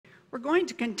We're going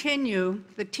to continue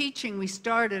the teaching we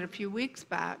started a few weeks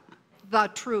back,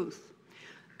 the truth.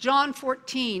 John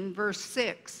 14, verse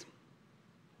 6.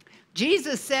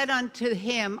 Jesus said unto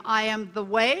him, I am the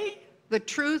way, the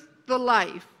truth, the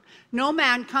life. No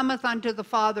man cometh unto the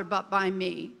Father but by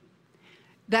me.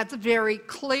 That's very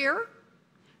clear.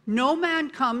 No man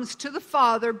comes to the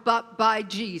Father but by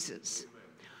Jesus.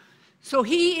 So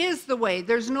he is the way.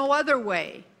 There's no other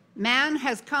way. Man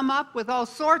has come up with all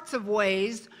sorts of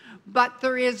ways, but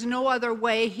there is no other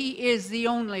way. He is the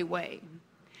only way.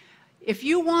 If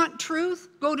you want truth,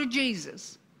 go to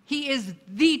Jesus. He is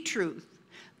the truth.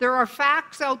 There are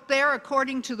facts out there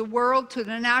according to the world, to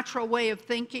the natural way of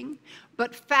thinking,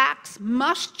 but facts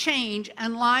must change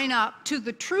and line up to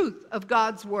the truth of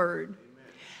God's word.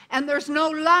 Amen. And there's no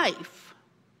life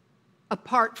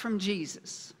apart from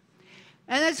Jesus.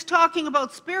 And it's talking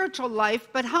about spiritual life,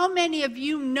 but how many of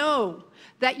you know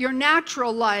that your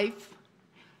natural life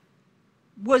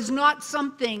was not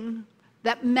something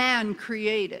that man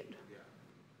created?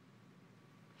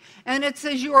 And it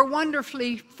says you are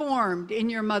wonderfully formed in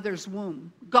your mother's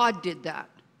womb. God did that.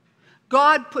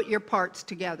 God put your parts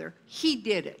together. He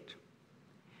did it.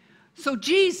 So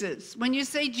Jesus, when you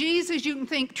say Jesus, you can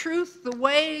think truth, the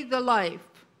way, the life.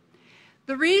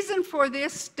 The reason for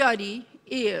this study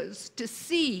is to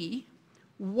see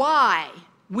why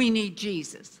we need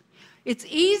Jesus. It's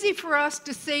easy for us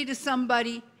to say to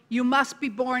somebody, you must be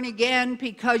born again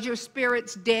because your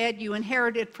spirit's dead. You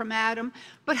inherited from Adam.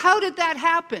 But how did that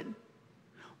happen?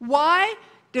 Why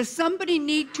does somebody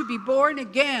need to be born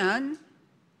again?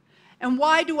 And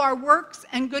why do our works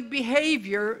and good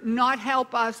behavior not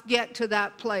help us get to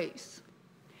that place?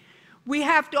 We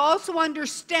have to also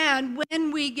understand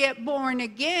when we get born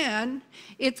again,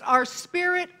 it's our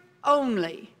spirit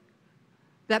only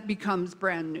that becomes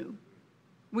brand new.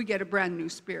 We get a brand new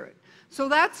spirit. So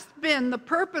that's been the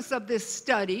purpose of this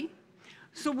study.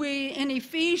 So in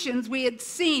Ephesians, we had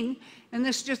seen, and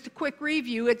this is just a quick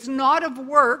review, it's not of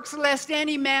works, lest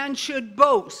any man should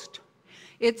boast.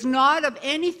 It's not of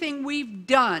anything we've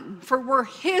done, for we're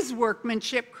his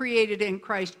workmanship created in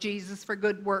Christ Jesus for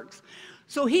good works.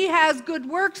 So he has good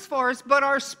works for us, but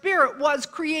our spirit was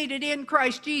created in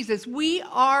Christ Jesus. We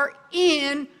are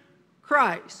in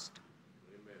Christ.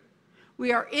 Amen.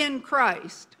 We are in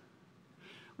Christ.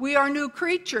 We are new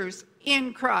creatures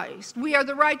in Christ. We are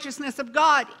the righteousness of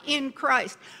God in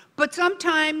Christ. But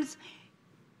sometimes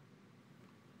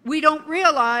we don't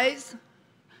realize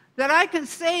that I can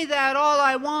say that all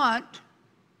I want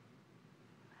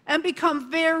and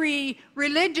become very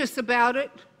religious about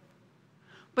it,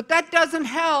 but that doesn't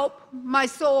help my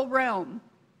soul realm.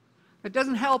 It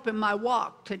doesn't help in my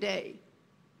walk today.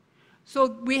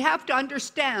 So we have to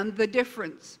understand the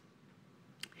difference.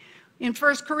 In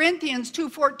 1 Corinthians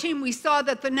 2:14, we saw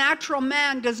that the natural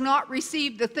man does not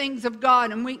receive the things of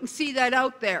God, and we can see that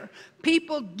out there.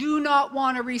 People do not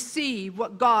want to receive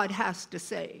what God has to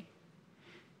say.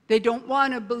 They don't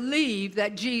want to believe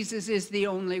that Jesus is the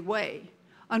only way.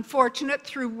 Unfortunate,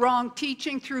 through wrong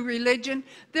teaching, through religion,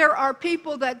 there are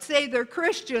people that say they're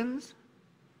Christians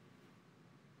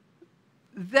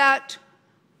that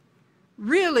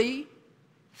really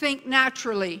think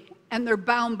naturally, and they're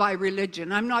bound by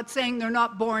religion. I'm not saying they're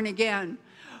not born again,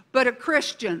 but a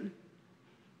Christian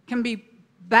can be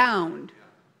bound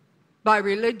by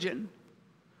religion,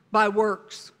 by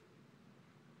works.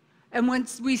 And when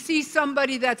we see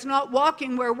somebody that's not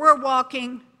walking where we're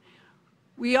walking,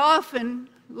 we often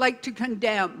like to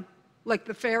condemn, like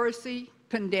the Pharisee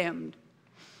condemned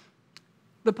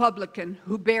the publican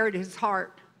who bared his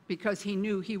heart because he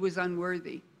knew he was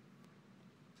unworthy.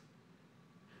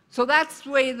 So that's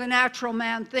the way the natural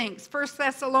man thinks. 1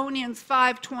 Thessalonians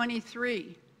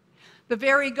 5:23. The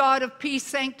very God of peace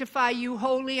sanctify you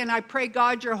wholly, and I pray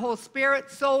God your whole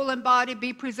spirit, soul, and body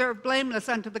be preserved blameless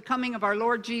unto the coming of our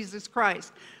Lord Jesus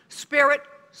Christ. Spirit,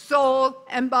 soul,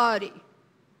 and body.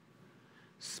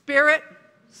 Spirit,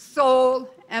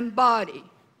 soul, and body.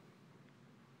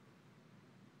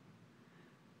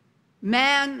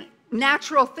 Man,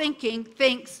 natural thinking,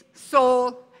 thinks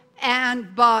soul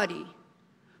and body.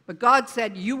 But God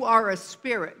said, you are a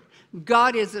spirit.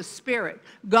 God is a spirit.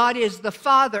 God is the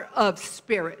Father of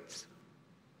spirits.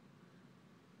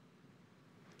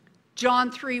 John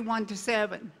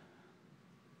 3:1-7.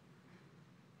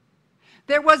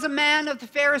 There was a man of the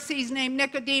Pharisees named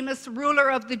Nicodemus,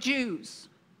 ruler of the Jews.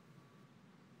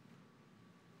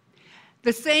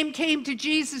 The same came to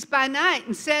Jesus by night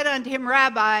and said unto him,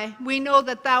 Rabbi, we know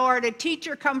that thou art a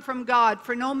teacher come from God,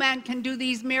 for no man can do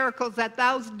these miracles that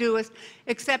thou doest,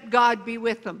 except God be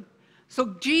with him.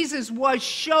 So Jesus was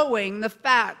showing the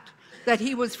fact that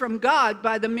he was from God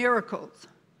by the miracles.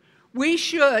 We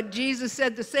should, Jesus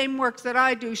said, the same works that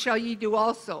I do shall ye do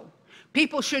also.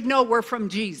 People should know we're from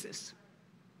Jesus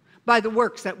by the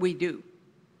works that we do.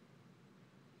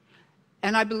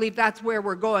 And I believe that's where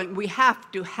we're going. We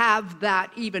have to have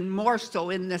that even more so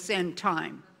in this end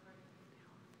time.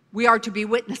 We are to be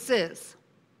witnesses.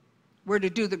 We're to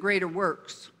do the greater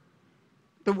works,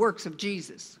 the works of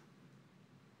Jesus.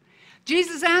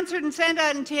 Jesus answered and said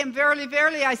unto him, Verily,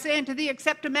 verily, I say unto thee,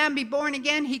 except a man be born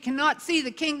again, he cannot see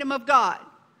the kingdom of God.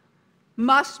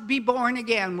 Must be born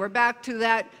again. We're back to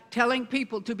that, telling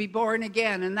people to be born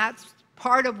again. And that's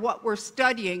part of what we're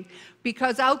studying,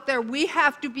 because out there we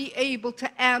have to be able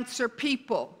to answer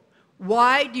people.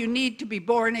 Why do you need to be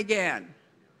born again?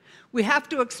 We have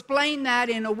to explain that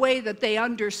in a way that they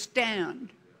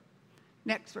understand.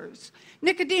 Next verse.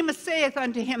 Nicodemus saith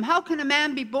unto him, How can a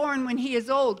man be born when he is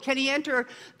old? Can he enter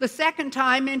the second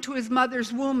time into his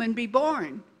mother's womb and be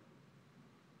born?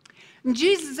 And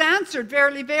Jesus answered,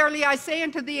 Verily, verily, I say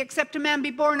unto thee, except a man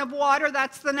be born of water,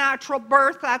 that's the natural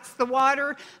birth, that's the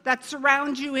water that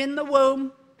surrounds you in the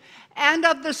womb, and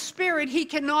of the Spirit, he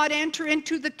cannot enter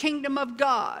into the kingdom of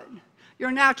God.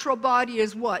 Your natural body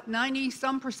is what,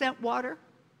 90-some% water?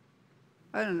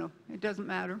 I don't know, it doesn't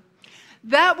matter.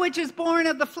 That which is born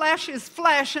of the flesh is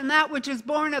flesh, and that which is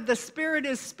born of the Spirit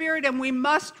is spirit, and we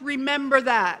must remember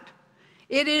that.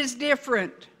 It is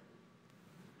different.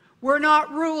 We're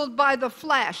not ruled by the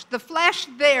flesh. The flesh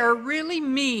there really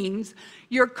means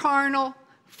your carnal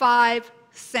 5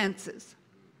 senses.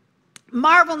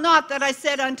 Marvel not that I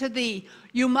said unto thee,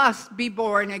 you must be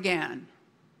born again.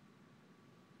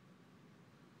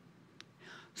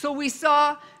 So we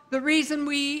saw the reason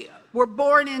we were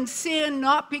born in sin,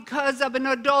 not because of an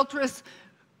adulterous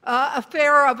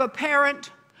affair of a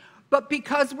parent, but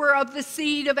because we're of the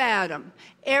seed of Adam.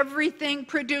 Everything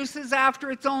produces after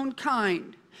its own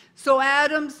kind. So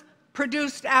Adam's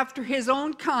produced after his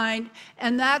own kind,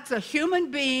 and that's a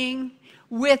human being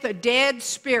with a dead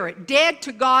spirit. Dead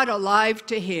to God, alive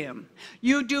to him.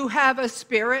 You do have a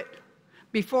spirit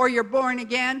before you're born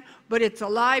again, but it's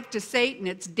alive to Satan.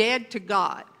 It's dead to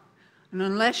God. And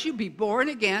unless you be born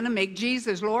again and make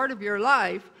Jesus Lord of your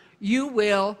life, you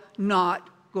will not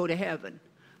go to heaven.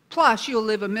 Plus, you'll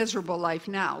live a miserable life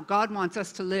now. God wants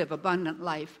us to live abundant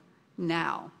life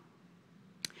now.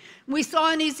 We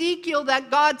saw in Ezekiel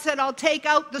that God said, I'll take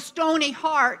out the stony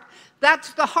heart.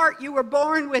 That's the heart you were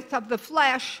born with of the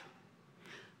flesh.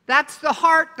 That's the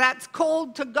heart that's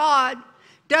cold to God.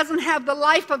 Doesn't have the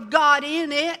life of God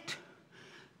in it.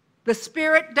 The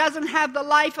Spirit doesn't have the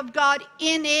life of God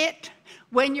in it.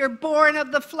 When you're born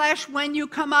of the flesh, when you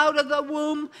come out of the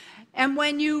womb, and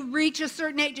when you reach a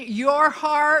certain age, your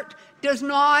heart does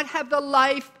not have the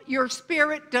life, your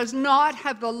spirit does not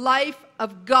have the life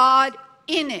of God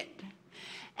in it.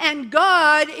 And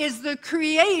God is the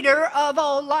creator of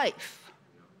all life.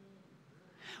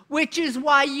 Which is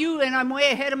why and I'm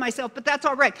way ahead of myself, but that's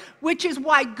all right. Which is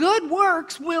why good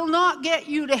works will not get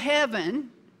you to heaven.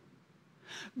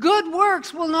 Good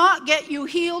works will not get you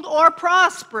healed or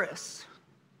prosperous.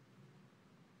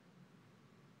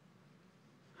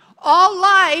 All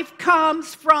life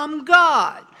comes from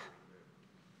God.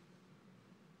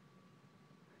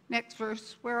 Next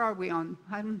verse, where are we on?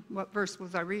 What verse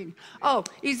was I reading? Oh,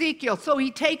 Ezekiel. So he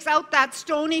takes out that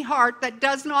stony heart that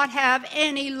does not have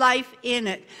any life in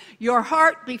it. Your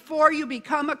heart, before you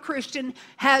become a Christian,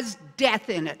 has death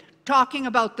in it. Talking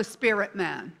about the spirit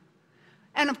man.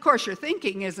 And of course, your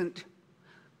thinking isn't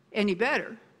any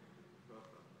better.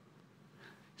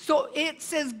 So it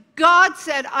says, God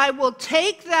said, I will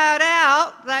take that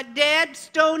out, that dead,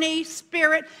 stony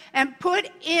spirit, and put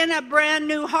in a brand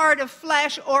new heart of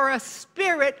flesh, or a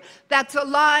spirit that's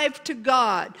alive to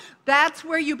God. That's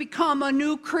where you become a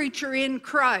new creature in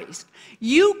Christ.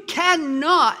 You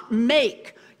cannot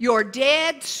make your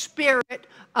dead spirit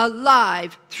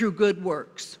alive through good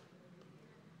works.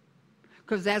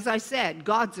 Because as I said,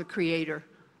 God's the creator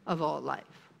of all life.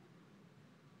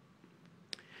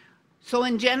 So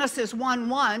in Genesis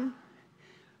 1:1,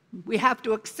 we have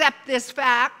to accept this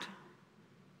fact.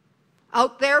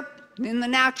 Out there in the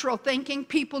natural thinking,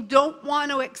 people don't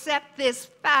want to accept this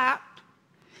fact.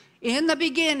 In the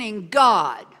beginning,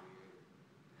 God.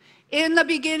 In the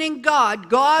beginning, God.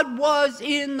 God was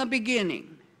in the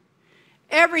beginning.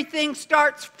 Everything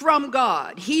starts from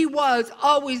God. He was,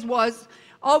 always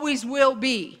will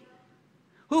be.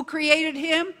 Who created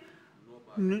him?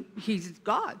 Nobody. He's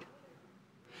God.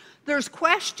 There's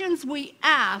questions we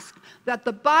ask that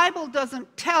the Bible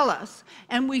doesn't tell us,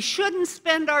 and we shouldn't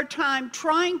spend our time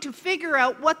trying to figure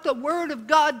out what the Word of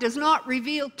God does not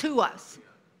reveal to us.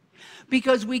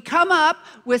 Because we come up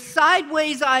with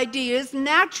sideways ideas,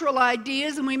 natural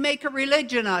ideas, and we make a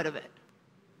religion out of it.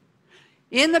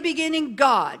 In the beginning,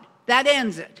 God. That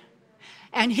ends it.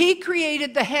 And He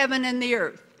created the heaven and the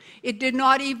earth. It did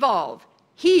not evolve.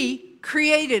 He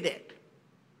created it.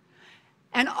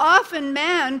 And often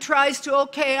man tries to,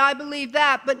 okay, I believe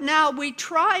that, but now we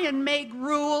try and make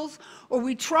rules, or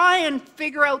we try and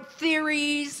figure out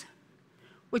theories,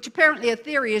 which apparently a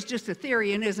theory is just a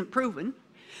theory and isn't proven.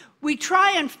 We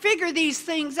try and figure these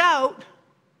things out,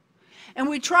 and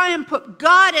we try and put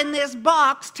God in this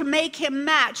box to make Him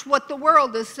match what the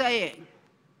world is saying.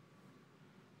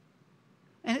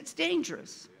 And it's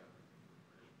dangerous.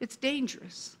 It's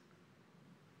dangerous.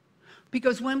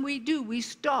 Because when we do, we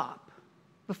stop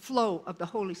the flow of the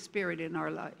Holy Spirit in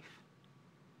our life.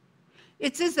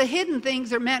 It says the hidden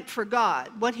things are meant for God.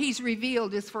 What He's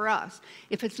revealed is for us.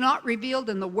 If it's not revealed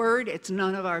in the Word, it's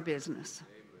none of our business.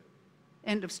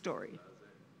 End of story.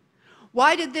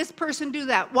 Why did this person do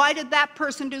that? Why did that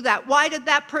person do that? Why did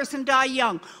that person die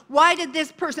young? Why did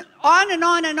this person? On and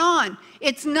on and on.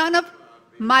 It's none of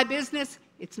my business.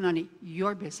 It's none of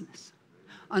your business.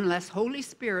 Unless Holy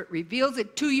Spirit reveals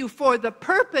it to you for the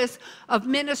purpose of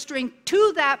ministering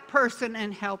to that person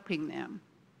and helping them.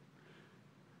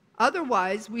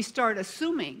 Otherwise, we start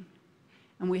assuming,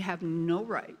 and we have no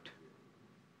right.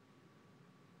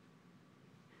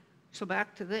 So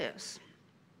back to this.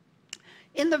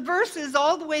 In the verses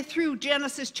all the way through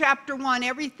Genesis chapter 1,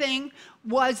 everything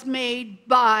was made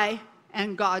by,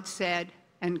 and God said,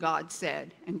 and God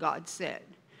said, and God said.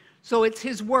 So it's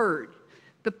His Word.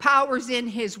 The power's in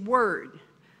His Word.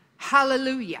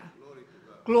 Hallelujah.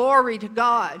 Glory to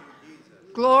God.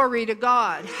 Glory to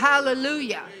God.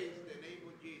 Hallelujah.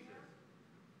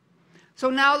 So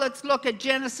now let's look at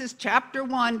Genesis chapter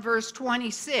 1, verse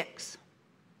 26.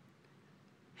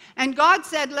 And God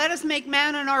said, let us make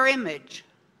man in our image,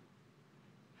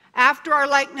 after our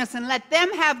likeness, and let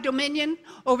them have dominion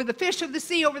over the fish of the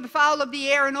sea, over the fowl of the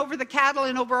air, and over the cattle,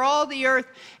 and over all the earth,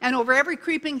 and over every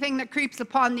creeping thing that creeps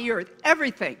upon the earth.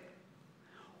 Everything.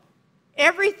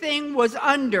 Everything was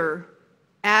under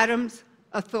Adam's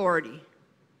authority.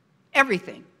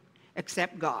 Everything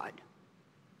except God.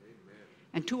 Amen.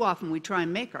 And too often we try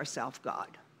and make ourselves God.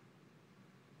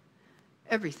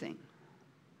 Everything.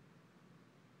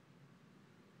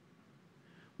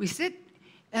 We sit,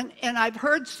 and I've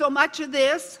heard so much of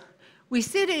this, we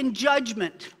sit in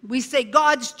judgment. We say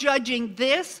God's judging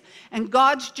this and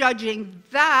God's judging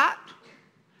that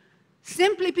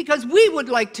simply because we would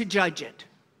like to judge it.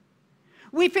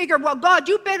 We figure, well, God,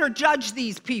 you better judge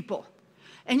these people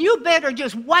and you better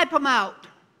just wipe them out.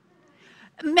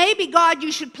 Maybe, God,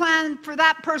 you should plan for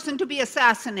that person to be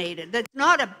assassinated. That's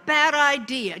not a bad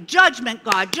idea. Judgment,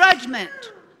 God, judgment.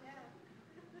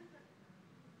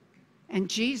 And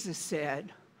Jesus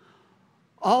said,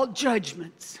 all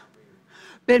judgments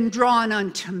been drawn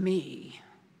unto me,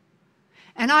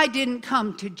 and I didn't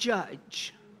come to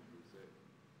judge.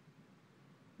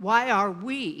 Why are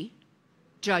we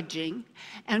judging,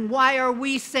 and why are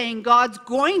we saying God's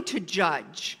going to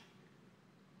judge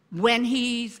when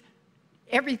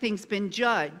everything's been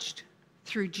judged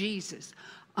through Jesus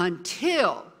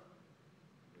until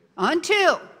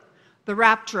the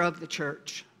rapture of the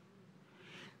church?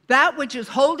 That which is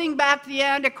holding back the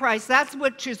Antichrist, that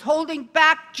which is holding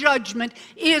back judgment,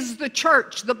 is the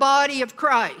church, the body of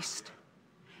Christ.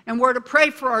 And we're to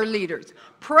pray for our leaders.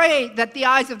 Pray that the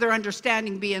eyes of their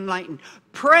understanding be enlightened.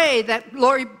 Pray that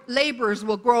laborers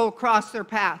will grow across their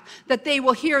path, that they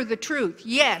will hear the truth.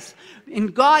 Yes,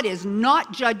 and God is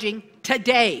not judging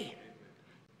today.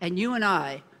 And you and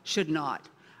I should not.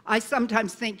 I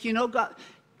sometimes think, you know, God,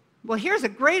 well, here's a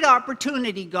great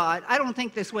opportunity, God. I don't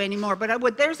think this way anymore,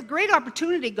 but there's a great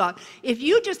opportunity, God. If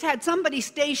you just had somebody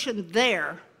stationed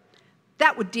there,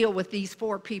 that would deal with these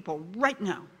 4 people right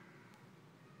now.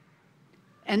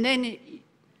 And then it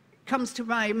comes to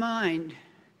my mind,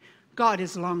 God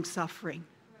is long-suffering,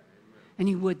 and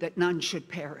He would that none should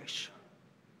perish.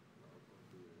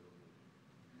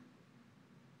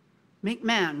 Make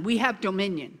man, we have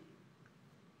dominion.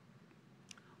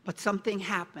 But something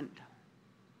happened.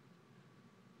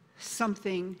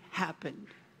 Something happened.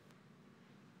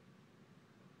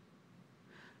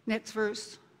 Next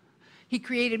verse. He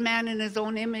created man in His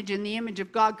own image. In the image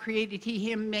of God created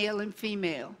He him, male and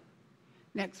female.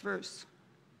 Next verse.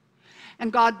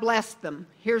 And God blessed them.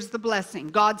 Here's the blessing.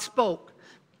 God spoke.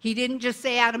 He didn't just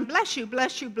say, Adam, bless you,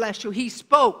 bless you, bless you. He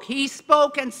spoke. He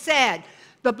spoke and said,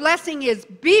 the blessing is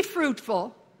be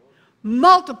fruitful,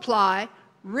 multiply,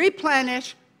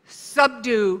 replenish,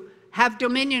 subdue, have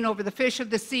dominion over the fish of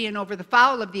the sea and over the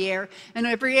fowl of the air and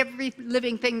every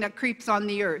living thing that creeps on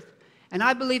the earth. And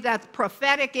I believe that's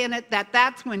prophetic in it, that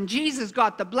that's when Jesus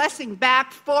got the blessing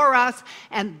back for us,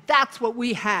 and that's what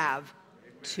we have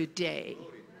today.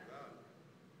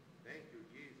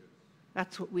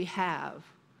 That's what we have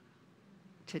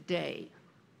today.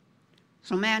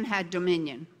 So man had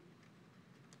dominion.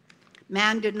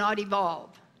 Man did not evolve.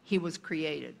 He was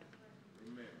created.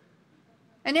 Amen.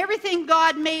 And everything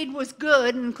God made was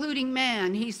good, including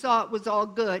man. He saw it was all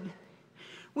good.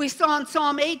 We saw in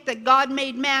Psalm 8 that God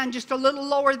made man just a little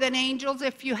lower than angels.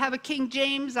 If you have a King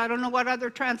James, I don't know what other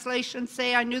translations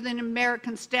say. I knew the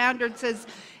American Standard says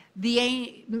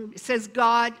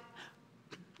God.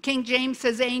 King James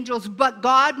says angels, but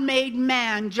God made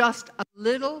man just a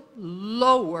little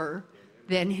lower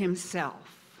than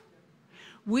himself.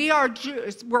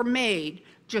 We're made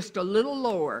just a little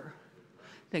lower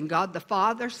than God the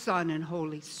Father, Son, and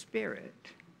Holy Spirit.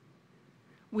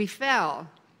 We fell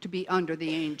to be under the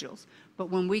angels, but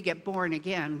when we get born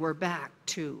again, we're back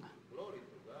to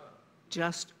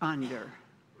just under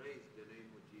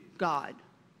God,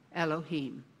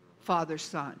 Elohim, Father,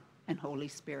 Son, and Holy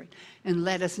Spirit. And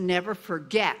let us never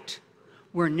forget,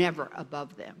 we're never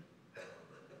above them.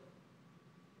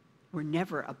 We're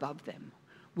never above them.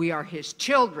 We are his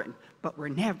children, but we're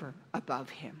never above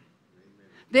him.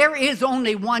 There is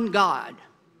only one God,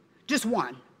 just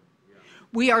one.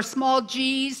 We are small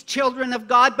g's, children of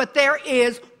God, but there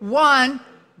is one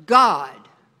God.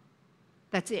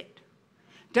 That's it.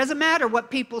 Doesn't matter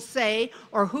what people say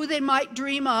or who they might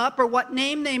dream up or what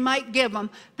name they might give them.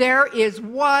 There is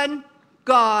one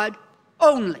God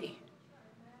only.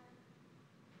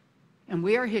 And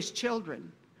we are his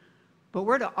children, but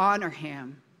we're to honor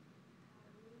him.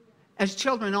 As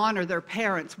children honor their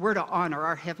parents, we're to honor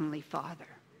our Heavenly Father.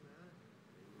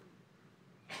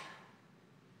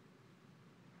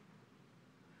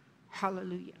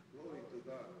 Hallelujah.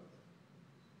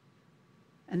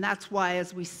 And that's why,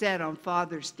 as we said on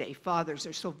Father's Day, fathers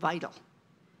are so vital,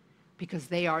 because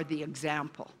they are the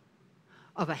example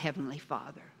of a Heavenly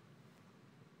Father.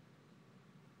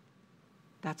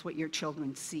 That's what your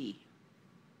children see.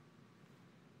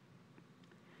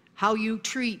 How you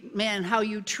treat men, how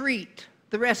you treat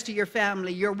the rest of your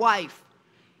family, your wife,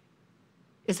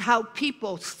 is how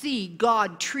people see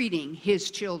God treating his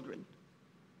children.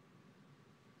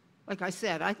 Like I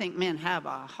said, I think men have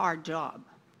a hard job.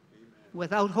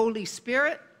 Without Holy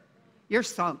Spirit, you're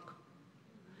sunk.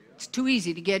 It's too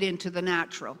easy to get into the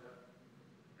natural.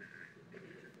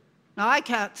 Now, I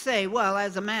can't say, well,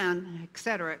 as a man,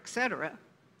 etc., etc.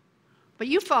 But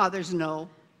you fathers know.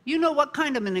 You know what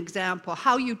kind of an example,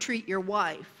 how you treat your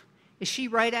wife. Is she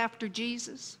right after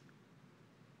Jesus?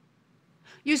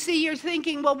 You see, you're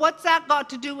thinking, well, what's that got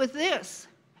to do with this?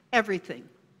 Everything.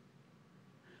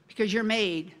 Because you're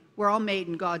made, we're all made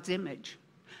in God's image.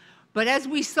 But as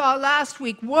we saw last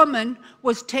week, woman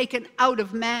was taken out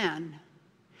of man.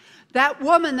 That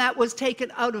woman that was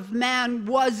taken out of man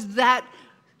was that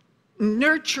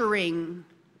nurturing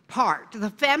part. The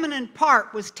feminine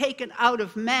part was taken out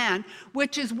of man,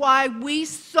 which is why we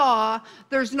saw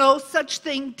there's no such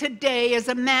thing today as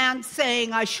a man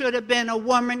saying, I should have been a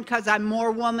woman because I'm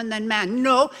more woman than man.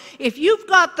 No, if you've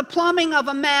got the plumbing of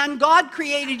a man, God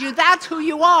created you, that's who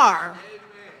you are.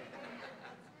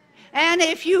 And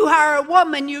if you are a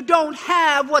woman, you don't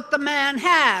have what the man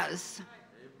has.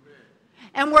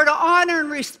 And we're to honor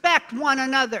and respect one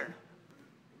another.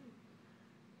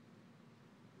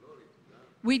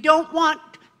 We don't want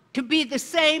to be the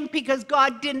same because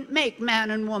God didn't make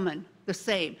man and woman the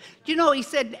same. Do you know, he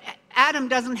said Adam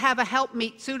doesn't have a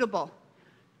helpmeet suitable.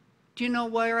 Do you know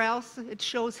where else it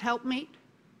shows helpmeet?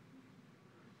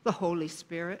 The Holy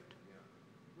Spirit.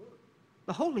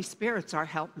 The Holy Spirit's our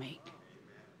helpmeet.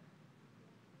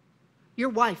 Your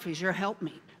wife is your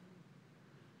helpmeet.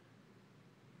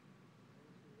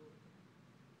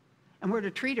 And we're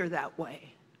to treat her that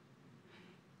way.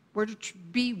 We're to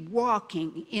be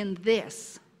walking in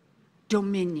this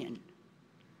dominion.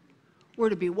 We're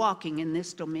to be walking in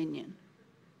this dominion.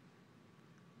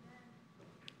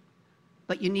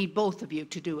 But you need both of you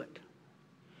to do it.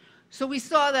 So we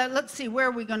saw that. Let's see, where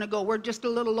are we going to go? We're just a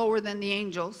little lower than the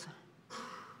angels.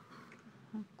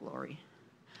 Oh, glory.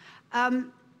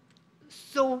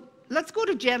 So let's go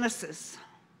to Genesis.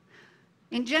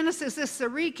 In Genesis, this is a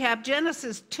recap.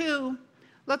 Genesis 2,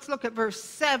 let's look at verse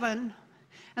 7.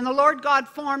 And the Lord God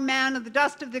formed man of the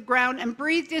dust of the ground and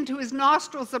breathed into his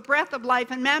nostrils the breath of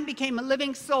life, and man became a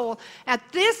living soul. At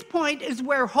this point is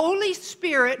where Holy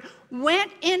Spirit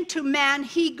went into man.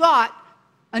 He got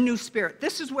a new spirit.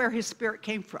 This is where his spirit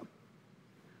came from.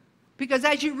 Because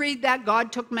as you read that,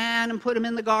 God took man and put him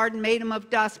in the garden, made him of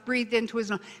dust, breathed into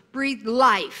his, breathed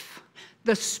life.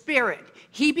 the Spirit.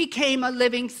 He became a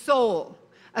living soul,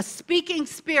 a speaking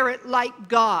spirit like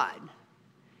God.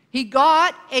 He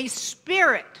got a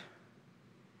spirit.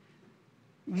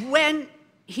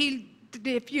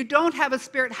 If you don't have a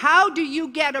spirit, how do you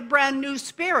get a brand new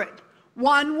spirit?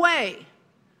 One way,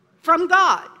 from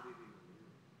God.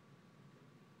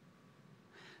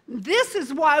 This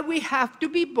is why we have to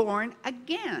be born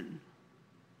again.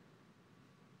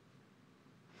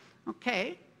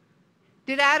 Okay.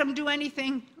 Did Adam do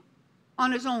anything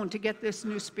on his own to get this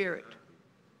new spirit?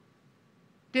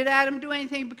 Did Adam do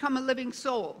anything to become a living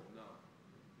soul? No.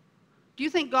 Do you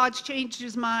think God's changed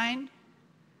his mind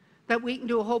that we can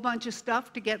do a whole bunch of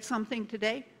stuff to get something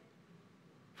today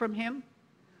from him,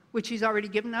 which he's already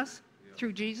given us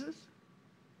through Jesus?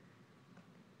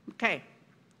 Okay,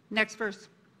 next verse.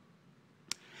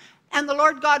 And the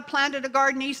Lord God planted a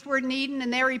garden eastward in Eden,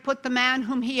 and there he put the man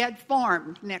whom he had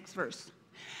formed. Next verse.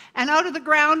 And out of the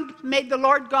ground made the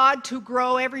Lord God to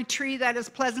grow every tree that is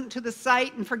pleasant to the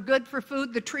sight and for good for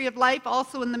food, the tree of life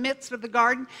also in the midst of the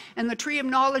garden, and the tree of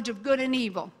knowledge of good and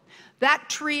evil. That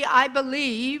tree, I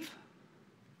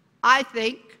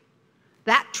think,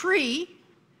 that tree,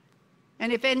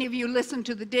 and if any of you listen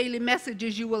to the daily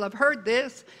messages, you will have heard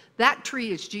this, that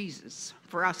tree is Jesus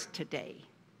for us today.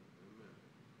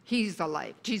 He's the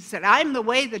life. Jesus said, I'm the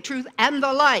way, the truth, and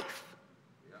the life.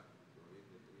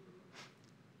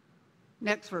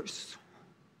 Next verse.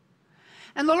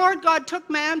 And the Lord God took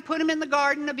man, put him in the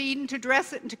Garden of Eden to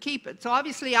dress it and to keep it. So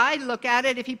obviously I look at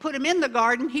it, if he put him in the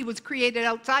garden, he was created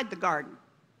outside the garden.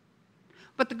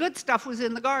 But the good stuff was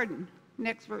in the garden.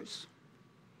 Next verse.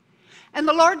 And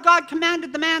the Lord God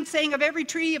commanded the man, saying, of every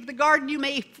tree of the garden you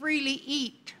may freely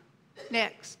eat.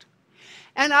 Next.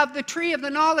 And of the tree of the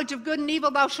knowledge of good and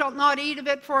evil thou shalt not eat of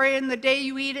it, for in the day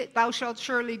you eat it thou shalt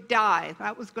surely die.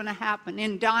 That was going to happen.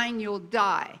 In dying you'll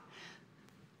die.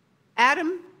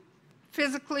 Adam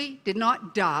physically did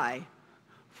not die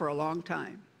for a long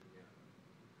time.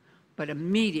 But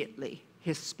immediately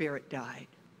his spirit died.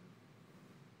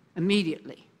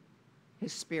 Immediately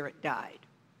his spirit died.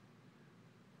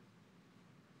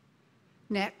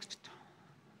 Next.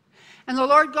 And the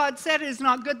Lord God said, it is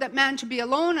not good that man should be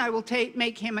alone. I will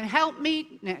make him a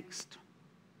helpmeet. Next.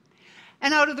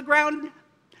 And out of the ground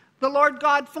the Lord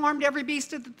God formed every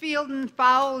beast of the field and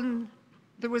fowl, and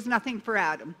there was nothing for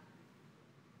Adam.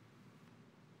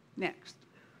 Next.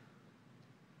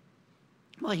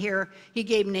 Well, here he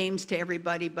gave names to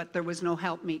everybody, but there was no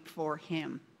helpmeet for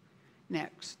him.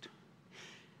 Next.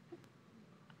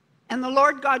 And the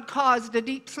Lord God caused a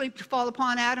deep sleep to fall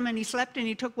upon Adam, and he slept, and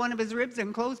he took one of his ribs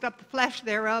and closed up the flesh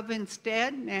thereof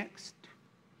instead. Next.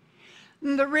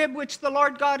 And the rib which the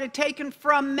Lord God had taken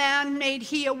from man made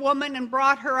he a woman and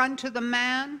brought her unto the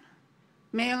man,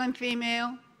 male and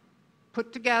female,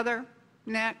 put together.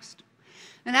 Next.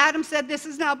 And Adam said, this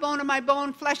is now bone of my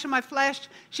bone, flesh of my flesh.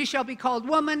 She shall be called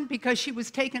woman, because she was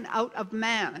taken out of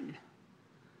man.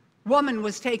 Woman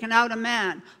was taken out of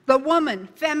man. The woman,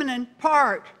 feminine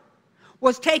part,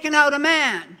 was taken out of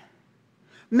man.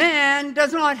 Man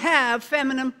does not have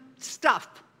feminine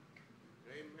stuff.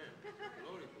 Amen.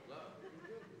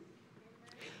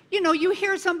 You know, you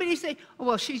hear somebody say, oh,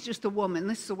 well, she's just a woman.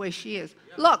 This is the way she is.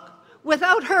 Yep. Look,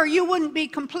 without her, you wouldn't be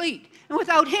complete. And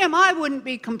without him, I wouldn't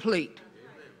be complete.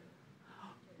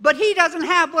 But he doesn't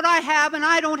have what I have, and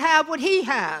I don't have what he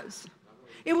has.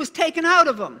 It was taken out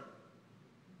of him.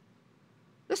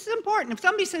 This is important. If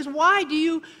somebody says, why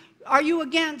are you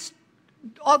against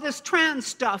all this trans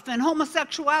stuff and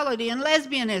homosexuality and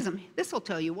lesbianism? This will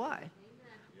tell you why.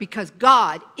 Because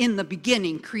God, in the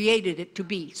beginning, created it to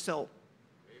be so.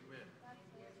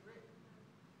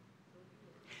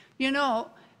 You know,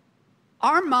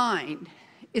 our mind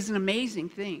is an amazing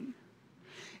thing.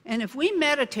 And if we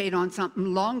meditate on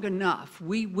something long enough,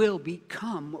 we will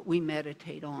become what we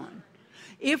meditate on.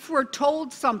 If we're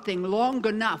told something long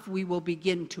enough, we will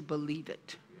begin to believe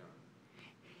it.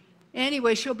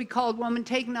 Anyway, she'll be called woman,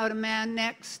 taken out of man.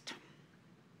 Next.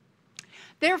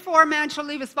 Therefore, a man shall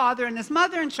leave his father and his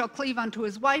mother, and shall cleave unto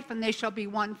his wife, and they shall be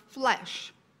one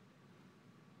flesh.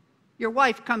 Your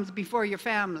wife comes before your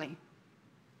family.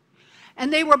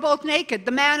 And they were both naked,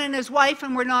 the man and his wife,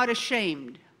 and were not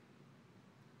ashamed.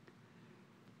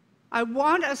 I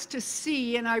want us to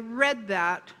see, and I read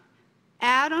that,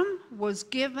 Adam was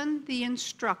given the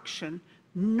instruction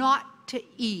not to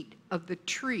eat of the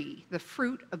tree, the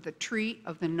fruit of the tree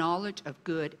of the knowledge of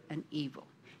good and evil.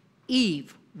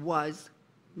 Eve was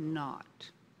not.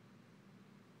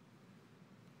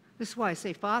 This is why I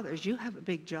say, fathers, you have a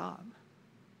big job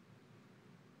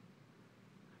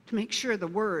to make sure the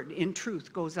word in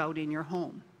truth goes out in your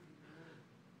home.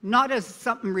 not as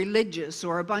something religious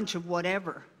or a bunch of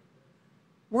whatever.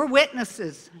 We're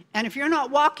witnesses. And if you're not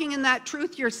walking in that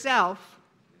truth yourself,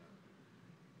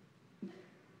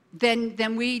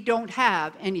 then we don't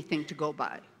have anything to go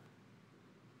by.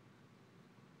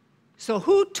 So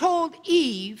who told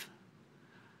Eve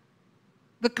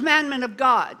the commandment of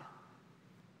God?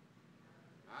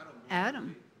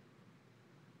 Adam.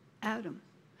 Adam.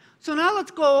 So now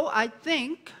let's go, I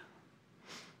think.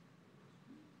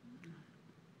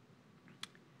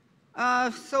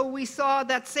 So we saw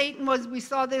that Satan was, we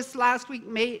saw this last week,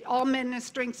 made all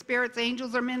ministering spirits,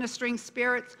 angels are ministering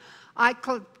spirits.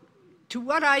 To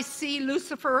what I see,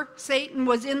 Lucifer, Satan,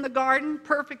 was in the garden,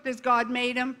 perfect as God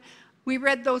made him. We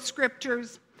read those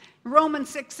scriptures. In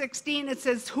Romans 6:16, it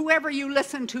says, whoever you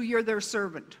listen to, you're their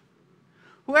servant.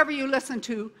 Whoever you listen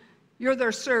to, you're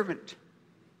their servant.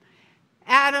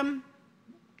 Adam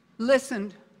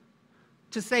listened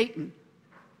to Satan,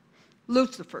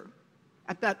 Lucifer,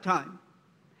 at that time,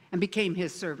 and became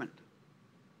his servant.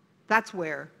 That's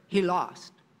where he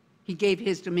lost. He gave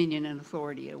his dominion and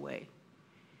authority away.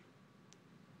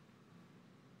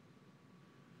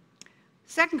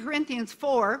 2 Corinthians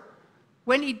 4,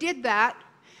 when he did that,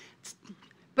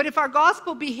 but if our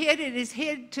gospel be hid, it is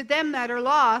hid to them that are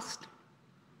lost.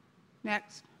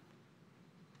 Next.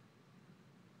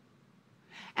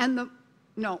 And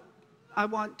I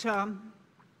want 2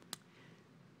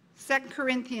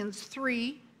 Corinthians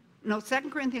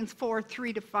 4,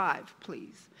 3 to 5,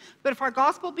 please. But if our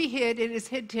gospel be hid, it is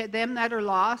hid to them that are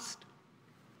lost.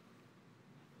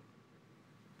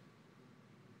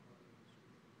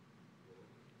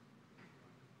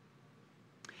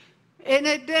 And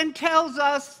it then tells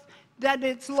us that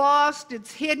it's lost,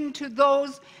 it's hidden to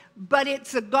those, but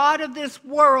it's a god of this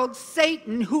world,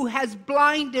 Satan, who has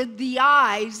blinded the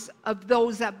eyes of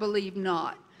those that believe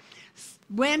not.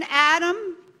 When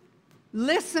Adam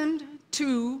listened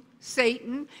to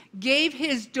Satan, gave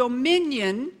his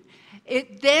dominion,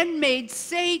 it then made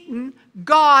Satan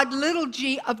God, little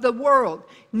g, of the world.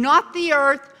 Not the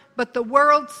earth, but the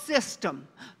world system,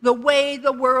 the way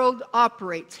the world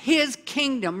operates, his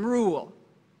kingdom rule.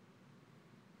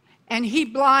 And he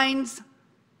blinds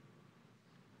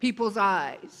people's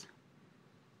eyes.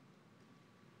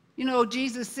 You know,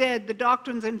 Jesus said, the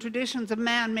doctrines and traditions of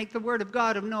man make the word of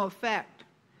God of no effect.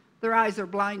 Their eyes are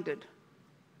blinded.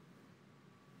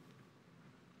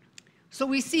 So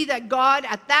we see that God,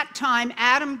 at that time,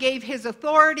 Adam gave his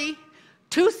authority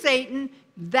to Satan.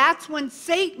 That's when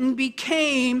Satan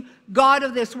became God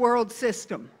of this world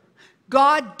system.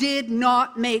 God did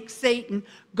not make Satan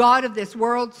God of this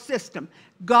world system.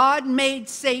 God made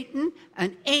Satan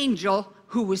an angel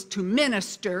who was to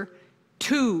minister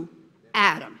to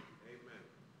Adam. Amen.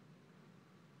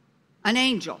 An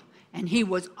angel. And he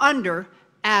was under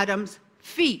Adam's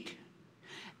feet.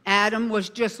 Adam was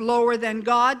just lower than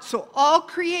God, so all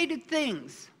created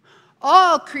things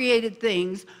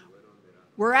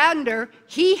were under,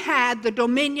 he had the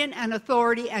dominion and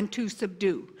authority and to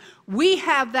subdue. We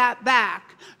have that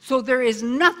back, so there is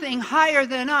nothing higher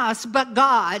than us but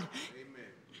God. Amen.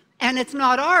 And it's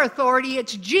not our authority,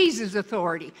 it's Jesus'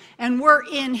 authority. And we're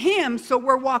in him, so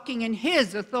we're walking in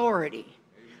his authority.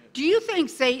 Amen. Do you think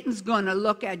Satan's going to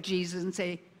look at Jesus and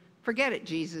say, forget it,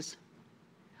 Jesus?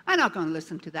 I'm not going to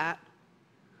listen to that.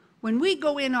 When we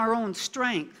go in our own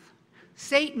strength,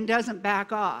 Satan doesn't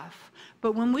back off.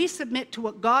 But when we submit to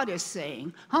what God is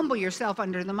saying, humble yourself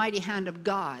under the mighty hand of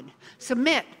God.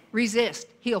 Submit, resist,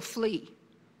 he'll flee.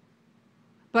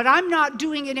 But I'm not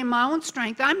doing it in my own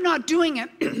strength. I'm not doing it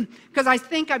because I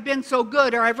think I've been so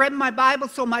good, or I've read my Bible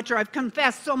so much, or I've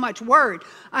confessed so much word.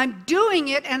 I'm doing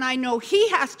it, and I know he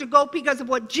has to go because of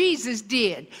what Jesus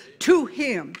did to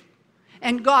him.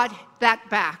 And God that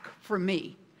back for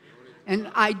me.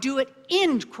 And I do it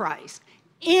in Christ,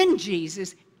 in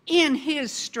Jesus, in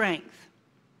his strength.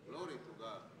 Glory to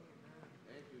God.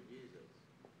 Thank you, Jesus.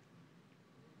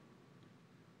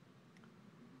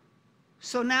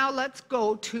 So now let's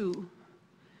go to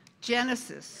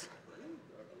Genesis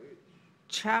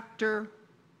chapter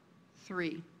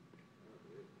 3.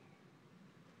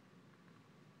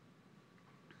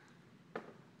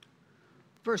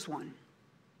 Verse 1.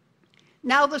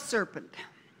 Now the serpent.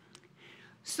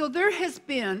 So there has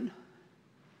been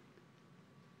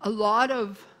a lot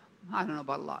of, I don't know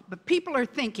about a lot, but people are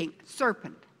thinking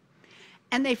serpent.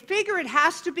 And they figure it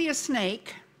has to be a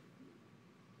snake.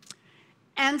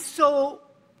 And so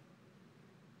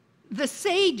the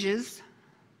sages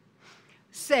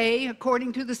say,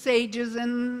 according to the sages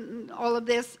and all of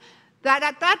this, that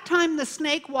at that time the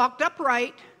snake walked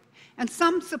upright, and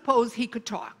some suppose he could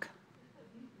talk.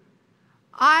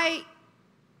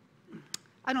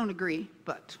 I don't agree,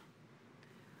 but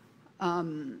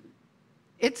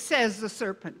it says the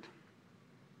serpent.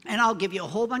 And I'll give you a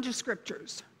whole bunch of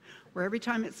scriptures where every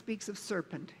time it speaks of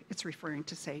serpent, it's referring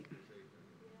to Satan.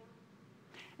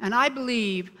 And I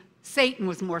believe Satan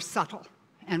was more subtle,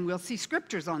 and we'll see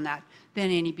scriptures on that, than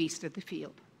any beast of the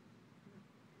field.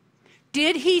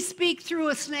 Did he speak through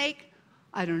a snake?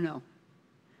 I don't know.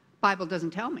 Bible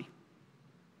doesn't tell me.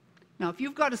 Now, if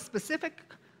you've got a specific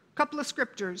couple of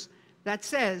scriptures that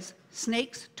says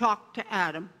snakes talk to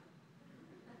Adam,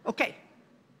 okay,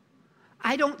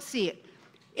 I don't see it.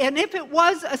 And if it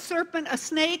was a serpent, a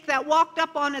snake that walked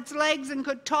up on its legs and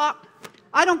could talk,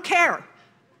 I don't care.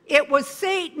 It was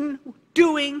Satan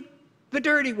doing the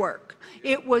dirty work.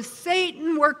 It was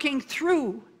Satan working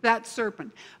through that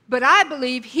serpent. But I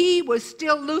believe he was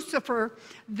still Lucifer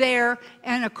there,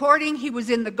 and he was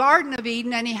in the Garden of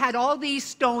Eden, and he had all these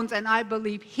stones, and I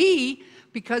believe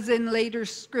because in later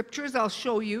scriptures I'll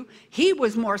show you, he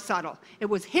was more subtle. It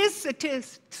was his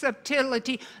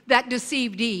subtlety that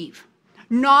deceived Eve,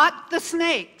 not the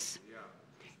snakes.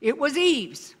 It was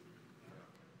Eve's.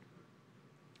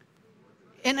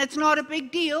 And it's not a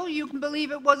big deal. You can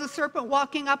believe it was a serpent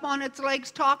walking up on its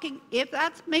legs talking, if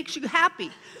that makes you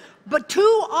happy. But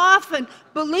too often,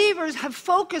 believers have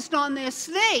focused on this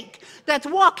snake that's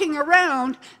walking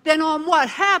around than on what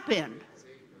happened.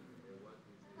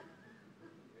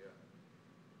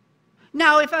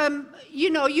 Now, if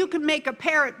you can make a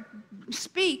parrot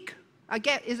speak.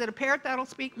 Is it a parrot that'll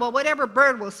speak? Well, whatever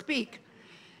bird will speak.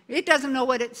 It doesn't know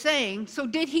what it's saying. So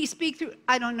did he speak through?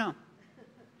 I don't know.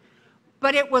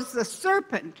 But it was the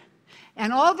serpent.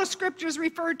 And all the scriptures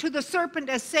referred to the serpent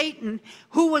as Satan,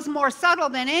 who was more subtle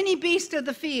than any beast of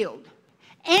the field,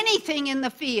 anything in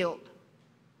the field.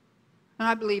 And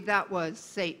I believe that was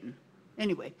Satan.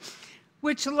 Anyway,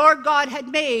 which the Lord God had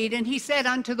made, and he said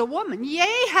unto the woman,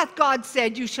 Yea, hath God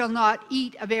said, you shall not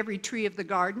eat of every tree of the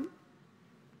garden?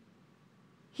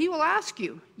 He will ask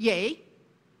you, Yea,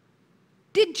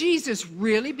 did Jesus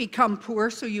really become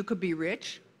poor so you could be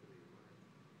rich?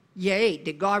 Yea,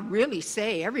 did God really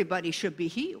say everybody should be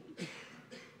healed?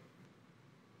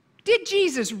 Did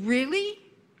Jesus really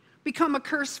become a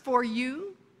curse for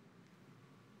you?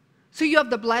 So you have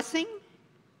the blessing?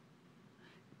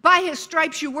 By his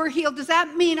stripes you were healed. Does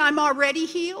that mean I'm already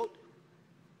healed?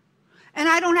 And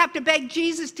I don't have to beg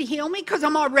Jesus to heal me because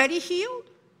I'm already healed?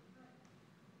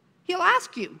 He'll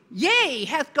ask you, Yea,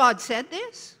 hath God said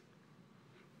this?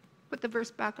 Put the verse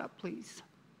back up, please.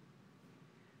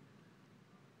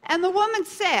 And the woman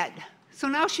said, so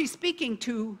now she's speaking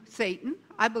to Satan.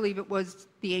 I believe it was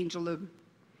the angel of,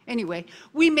 anyway.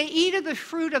 We may eat of the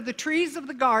fruit of the trees of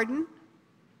the garden.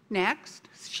 Next,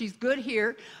 she's good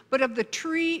here. But of the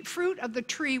fruit of the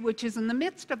tree which is in the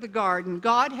midst of the garden,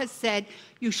 God has said,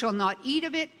 you shall not eat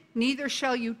of it, neither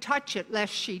shall you touch it,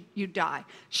 lest you die.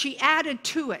 She added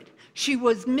to it. She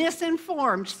was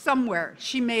misinformed somewhere.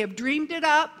 She may have dreamed it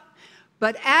up,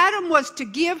 but Adam was to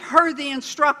give her the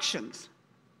instructions.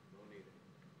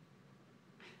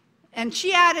 And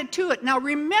she added to it. Now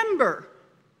remember,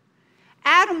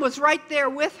 Adam was right there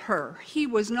with her. He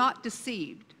was not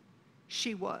deceived.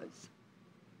 She was.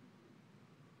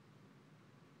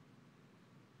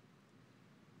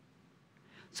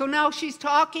 So now she's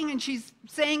talking and she's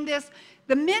saying this.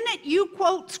 The minute you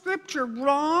quote scripture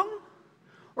wrong,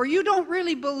 or you don't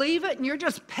really believe it and you're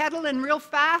just peddling real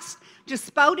fast, just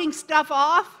spouting stuff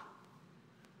off,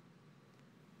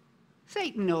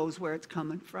 Satan knows where it's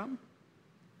coming from.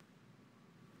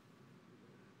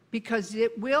 Because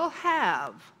it will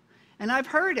have, and I've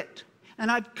heard it,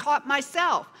 and I've caught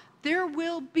myself, there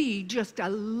will be just a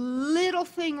little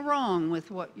thing wrong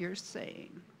with what you're saying.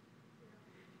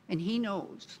 And he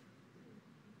knows.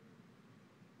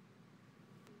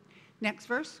 Next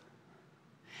verse.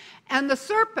 And the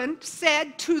serpent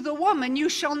said to the woman, you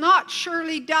shall not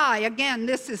surely die. Again,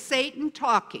 this is Satan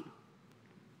talking.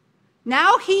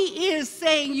 Now he is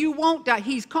saying you won't die.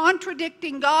 He's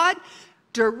contradicting God,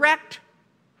 direct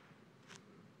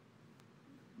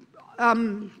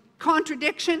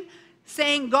contradiction,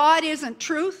 saying God isn't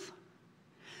truth.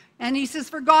 And he says,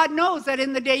 for God knows that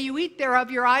in the day you eat thereof,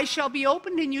 your eyes shall be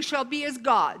opened and you shall be as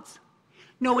gods,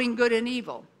 knowing good and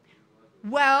evil.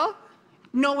 Well,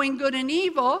 knowing good and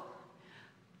evil,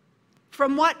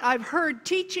 from what I've heard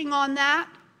teaching on that,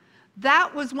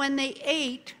 that was when they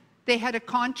ate, they had a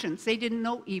conscience. They didn't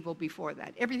know evil before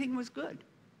that. Everything was good.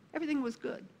 Everything was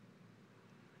good.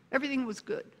 Everything was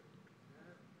good.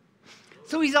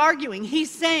 So he's arguing. He's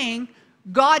saying,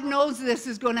 God knows this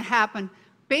is going to happen.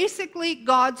 Basically,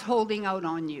 God's holding out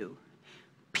on you.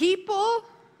 People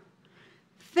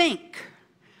think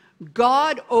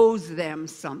God owes them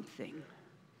something.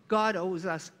 God owes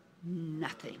us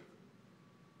nothing.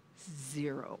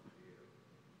 Zero.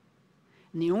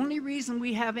 And the only reason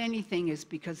we have anything is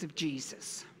because of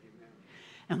Jesus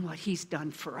and what he's done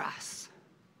for us.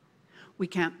 We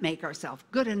can't make ourselves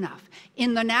good enough.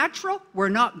 In the natural, we're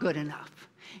not good enough.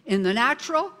 In the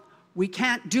natural, we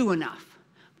can't do enough.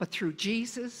 But through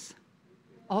Jesus,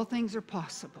 all things are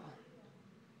possible.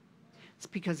 It's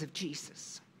because of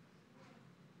Jesus.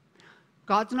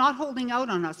 God's not holding out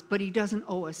on us, but he doesn't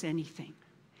owe us anything.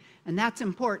 And that's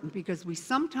important because we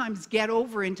sometimes get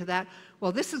over into that,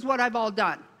 well, this is what I've all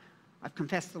done. I've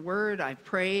confessed the word, I've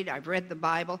prayed, I've read the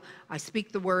Bible, I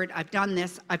speak the word, I've done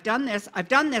this, I've done this, I've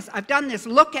done this, I've done this.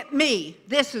 Look at me.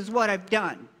 This is what I've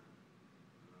done.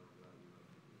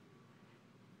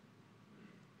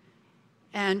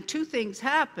 And two things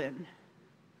happen.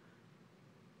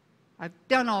 I've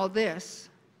done all this,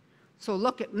 so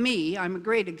look at me. I'm a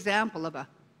great example of a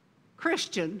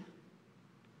Christian.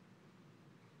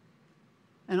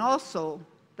 And also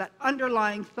that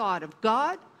underlying thought of,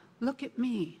 God, look at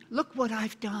me. Look what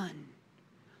I've done.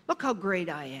 Look how great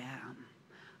I am.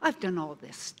 I've done all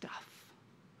this stuff.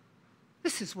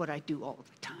 This is what I do all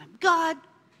the time. God,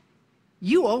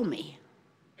 you owe me.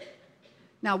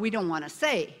 Now, we don't want to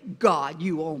say, God,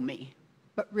 you owe me.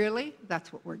 But really,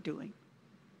 that's what we're doing.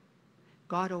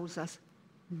 God owes us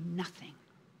nothing.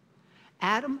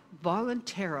 Adam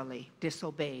voluntarily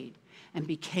disobeyed and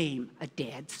became a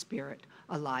dead spirit,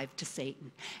 alive to Satan.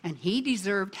 And he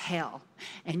deserved hell.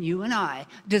 And you and I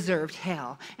deserved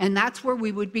hell. And that's where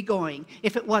we would be going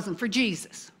if it wasn't for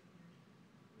Jesus.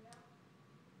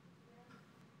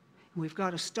 We've got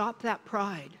to stop that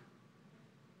pride.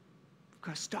 We've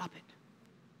got to stop it.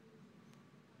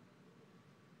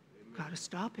 We've got to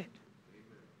stop it.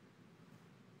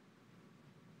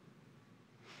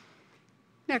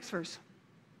 Next verse.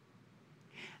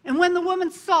 And when the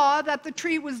woman saw that the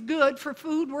tree was good for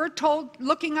food, we're told,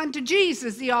 looking unto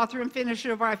Jesus, the author and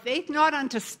finisher of our faith, not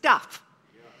unto stuff.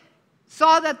 Yeah.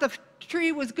 Saw that the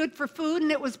tree was good for food,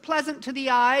 and it was pleasant to the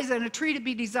eyes, and a tree to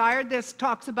be desired. This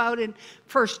talks about in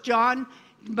 1 John,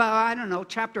 about, I don't know,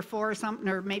 chapter 4 or something,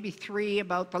 or maybe 3,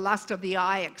 about the lust of the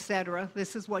eye, etc.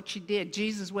 This is what she did.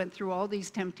 Jesus went through all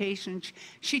these temptations.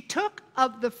 She took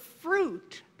of the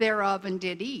fruit thereof and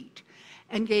did eat,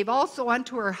 and gave also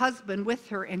unto her husband with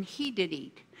her, and he did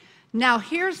eat. Now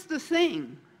here's the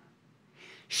thing.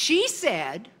 She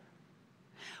said,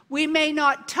 we may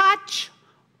not touch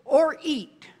or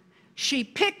eat. She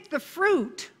picked the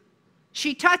fruit,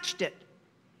 she touched it,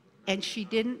 and she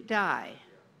didn't die.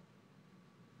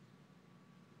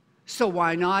 So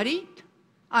why not eat?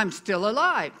 I'm still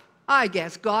alive. I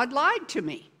guess God lied to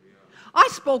me. I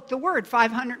spoke the word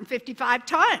 555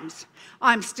 times.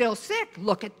 I'm still sick.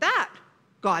 Look at that.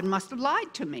 God must have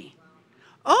lied to me.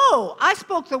 Oh, I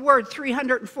spoke the word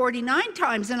 349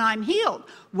 times and I'm healed.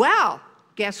 Well,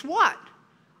 guess what?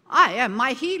 I am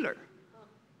my healer.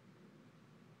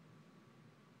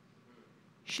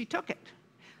 She took it.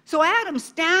 So Adam's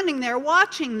standing there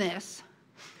watching this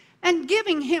and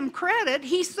giving him credit.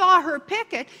 He saw her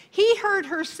pick it. He heard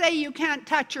her say you can't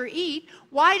touch or eat.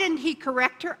 Why didn't he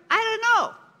correct her? I don't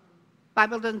know.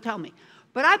 Bible doesn't tell me.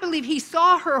 But I believe he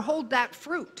saw her hold that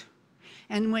fruit.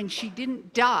 And when she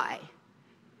didn't die,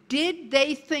 did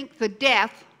they think the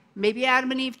death, maybe Adam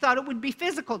and Eve thought it would be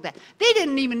physical death. They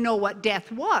didn't even know what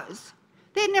death was.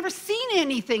 They had never seen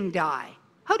anything die.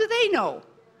 How do they know?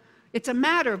 It's a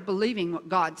matter of believing what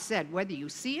God said, whether you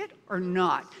see it or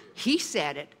not. He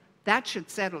said it. That should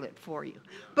settle it for you.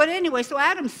 But anyway, so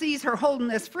Adam sees her holding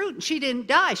this fruit, and she didn't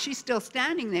die. She's still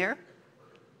standing there.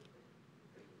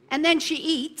 And then she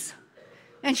eats,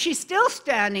 and she's still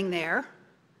standing there.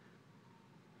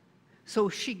 So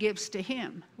she gives to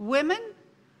him. Women,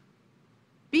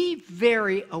 be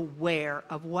very aware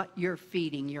of what you're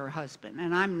feeding your husband.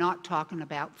 And I'm not talking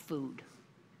about food.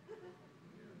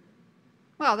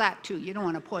 Well, that too. You don't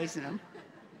want to poison him.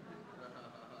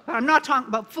 But I'm not talking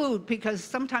about food because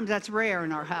sometimes that's rare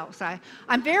in our house.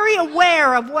 I'm very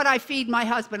aware of what I feed my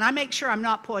husband. I make sure I'm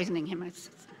not poisoning him.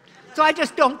 So I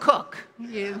just don't cook.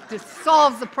 It just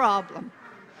solves the problem.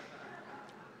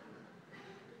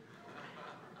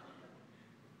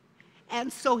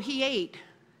 And so he ate.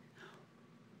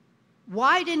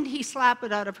 Why didn't he slap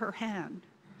it out of her hand?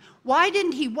 Why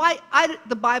didn't he?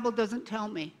 The Bible doesn't tell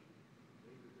me.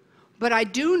 But I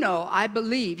do know, I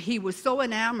believe he was so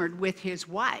enamored with his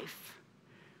wife,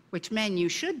 which men you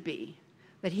should be,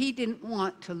 that he didn't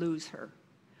want to lose her.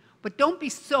 But don't be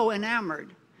so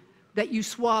enamored that you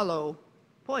swallow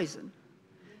poison.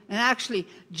 And actually,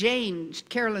 Jane,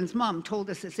 Carolyn's mom, told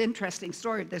us this interesting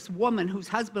story of this woman whose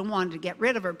husband wanted to get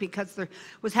rid of her because she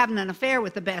was having an affair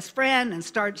with the best friend,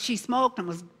 and she smoked and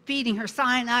was feeding her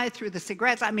cyanide through the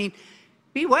cigarettes. I mean,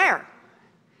 beware.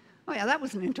 Oh yeah, that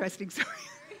was an interesting story.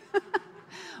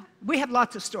 We have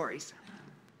lots of stories.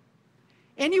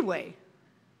 Anyway,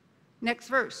 next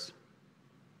verse.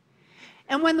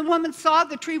 And when the woman saw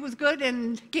the tree was good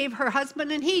and gave her husband,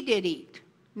 and he did eat.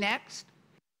 Next.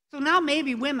 So now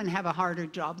maybe women have a harder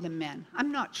job than men. I'm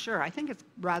not sure. I think it's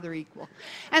rather equal.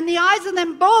 And the eyes of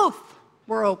them both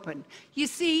were open. You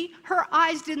see, her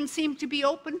eyes didn't seem to be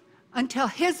open until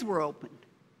his were open.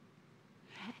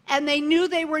 And they knew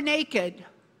they were naked.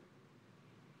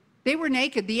 They were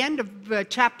naked. The end of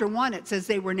chapter 1, it says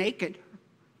they were naked.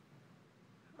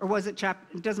 Or was it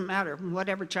chapter? It doesn't matter,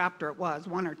 whatever chapter it was,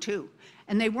 1 or 2.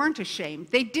 And they weren't ashamed.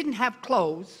 They didn't have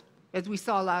clothes, as we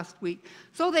saw last week.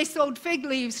 So they sewed fig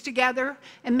leaves together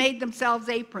and made themselves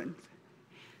aprons.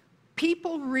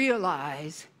 People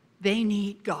realize they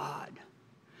need God.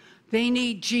 They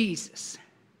need Jesus.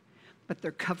 But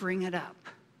they're covering it up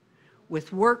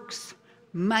with works,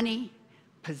 money,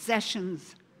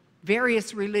 possessions,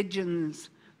 various religions,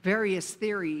 various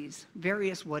theories,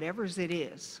 various whatevers it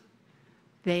is.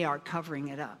 They are covering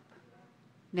it up.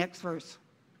 Next verse.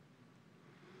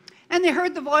 And they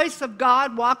heard the voice of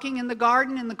God walking in the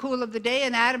garden in the cool of the day,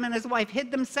 and Adam and his wife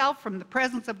hid themselves from the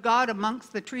presence of God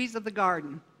amongst the trees of the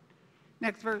garden.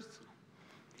 Next verse.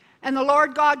 And the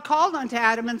Lord God called unto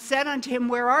Adam and said unto him,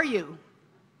 Where are you?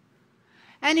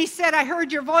 And he said, I heard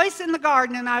your voice in the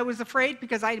garden, and I was afraid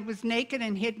because I was naked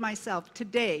and hid myself.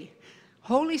 Today,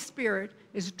 Holy Spirit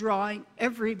is drawing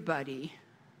everybody,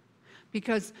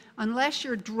 because unless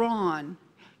you're drawn,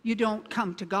 you don't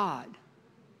come to God.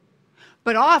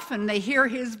 But often they hear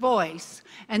his voice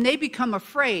and they become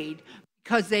afraid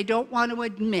because they don't want to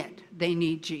admit they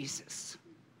need Jesus.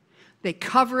 They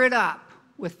cover it up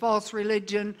with false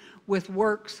religion, with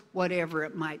works, whatever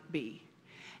it might be.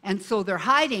 And so they're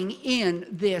hiding in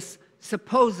this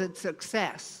supposed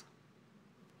success.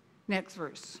 Next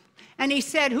verse. And he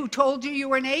said, Who told you you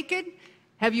were naked?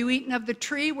 Have you eaten of the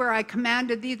tree where I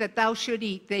commanded thee that thou should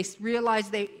eat? They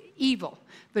realized evil,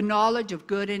 the knowledge of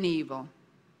good and evil.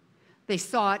 They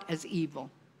saw it as evil.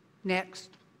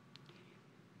 Next.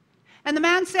 And the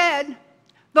man said,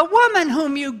 The woman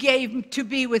whom you gave to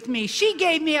be with me, she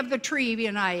gave me of the tree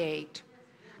and I ate.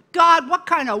 God, what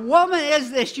kind of woman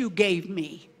is this you gave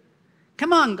me?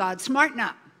 Come on, God, smarten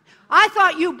up. I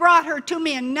thought you brought her to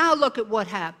me, and now look at what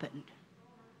happened.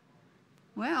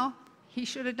 Well, he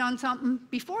should have done something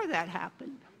before that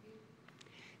happened.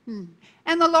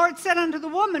 And the Lord said unto the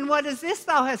woman, What is this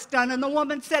thou hast done? And the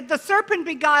woman said, The serpent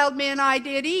beguiled me, and I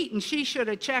did eat. And she should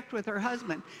have checked with her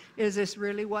husband. Is this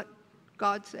really what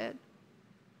God said?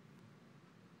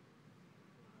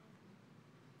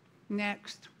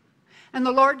 Next. And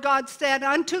the Lord God said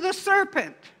unto the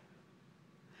serpent,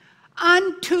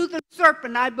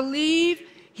 I believe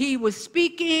he was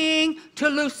speaking to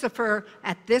Lucifer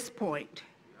at this point.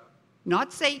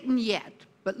 Not Satan yet,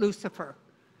 but Lucifer.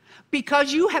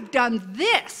 Because you have done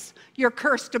this, you're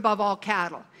cursed above all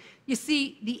cattle. You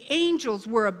see, the angels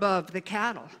were above the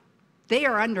cattle. They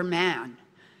are under man.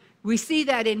 We see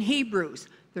that in Hebrews.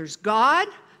 There's God,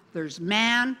 there's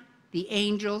man, the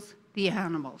angels, the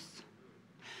animals.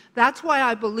 That's why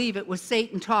I believe it was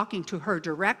Satan talking to her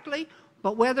directly,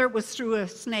 but whether it was through a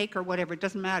snake or whatever, it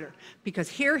doesn't matter. Because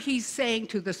here he's saying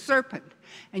to the serpent,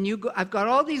 and I've got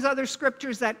all these other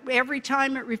scriptures that every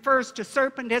time it refers to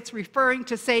serpent, it's referring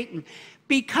to Satan.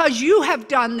 Because you have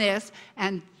done this,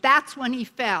 and that's when he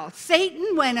fell.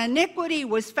 Satan, when iniquity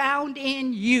was found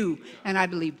in you. And I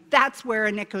believe that's where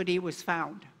iniquity was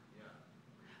found.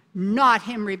 Not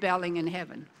him rebelling in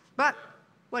heaven. But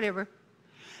whatever.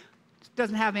 It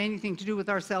doesn't have anything to do with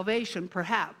our salvation,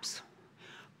 perhaps.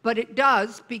 But it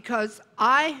does, because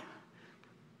I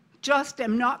just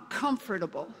am not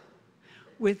comfortable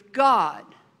with God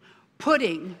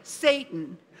putting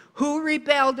Satan,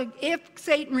 if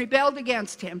Satan rebelled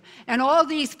against him, and all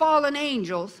these fallen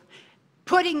angels,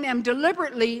 putting them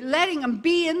deliberately, letting them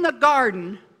be in the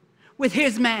garden with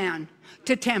his man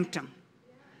to tempt him.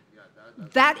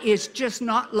 That is just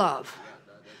not love.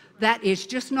 That is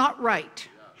just not right.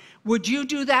 Would you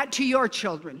do that to your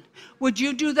children? Would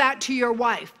you do that to your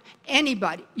wife?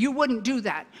 Anybody. You wouldn't do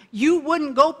that. You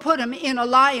wouldn't go put them in a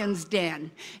lion's den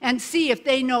and see if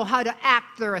they know how to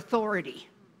act their authority.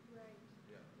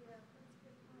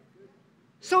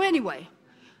 So anyway,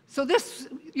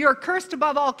 you're cursed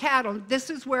above all cattle. This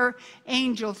is where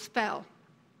angels fell.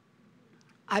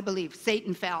 I believe,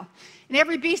 Satan fell. And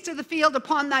every beast of the field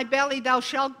upon thy belly thou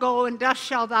shalt go, and dust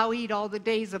shalt thou eat all the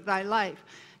days of thy life.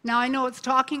 Now I know it's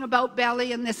talking about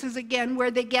belly, and this is again where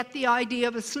they get the idea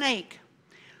of a snake.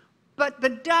 But the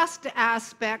dust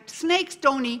aspect, snakes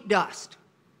don't eat dust.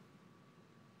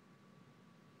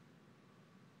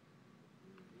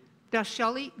 Dust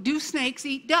shall eat. Do snakes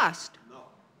eat dust? No.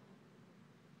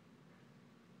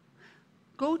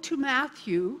 Go to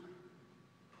Matthew.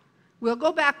 We'll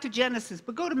go back to Genesis,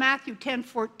 but go to Matthew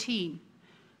 10:14.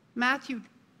 Matthew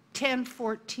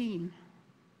 10:14.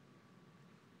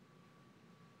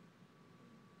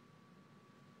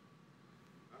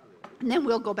 And then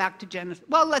we'll go back to Genesis.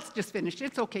 Well, let's just finish.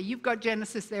 It's okay. You've got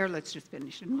Genesis there. Let's just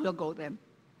finish, and we'll go then.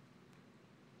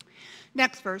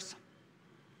 Next verse.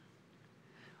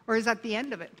 Or is that the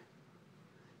end of it?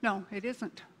 No, it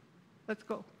isn't. Let's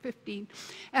go, 15.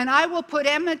 And I will put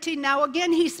enmity. Now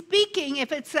again, he's speaking,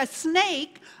 if it's a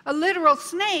snake, a literal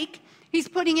snake, he's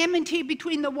putting enmity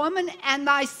between the woman and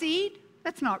thy seed.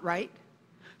 That's not right.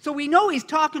 So we know he's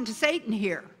talking to Satan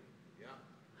here. Yeah.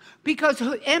 Because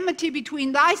enmity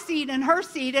between thy seed, and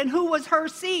who was her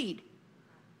seed?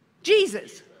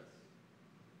 Jesus.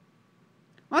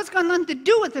 Well, it's got nothing to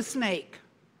do with the snake.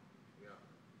 Yeah.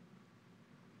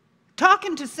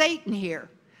 Talking to Satan here.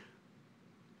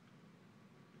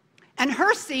 And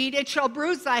her seed, it shall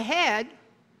bruise thy head,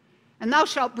 and thou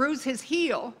shalt bruise his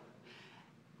heel.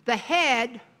 The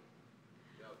head,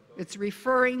 it's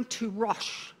referring to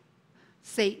Rosh,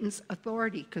 Satan's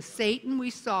authority, because Satan,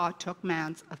 we saw, took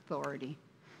man's authority.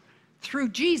 Through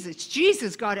Jesus,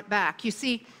 Jesus got it back. You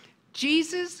see,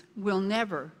 Jesus will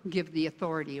never give the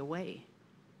authority away.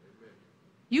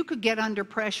 You could get under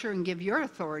pressure and give your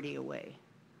authority away,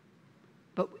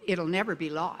 but it'll never be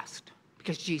lost,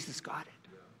 because Jesus got it.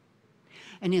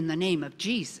 And in the name of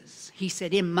Jesus, he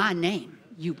said, in my name,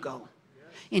 you go.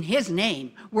 In his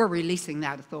name, we're releasing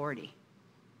that authority.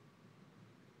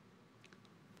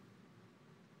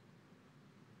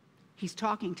 He's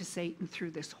talking to Satan through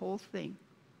this whole thing.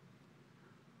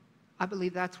 I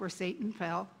believe that's where Satan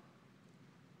fell.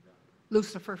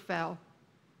 Lucifer fell.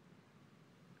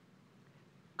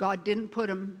 God didn't put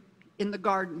him in the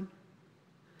garden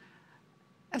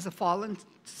as a fallen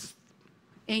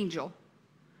angel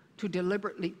to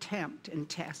deliberately tempt and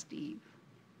test Eve.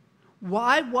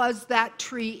 Why was that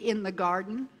tree in the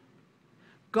garden?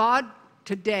 God,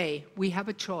 today, we have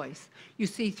a choice. You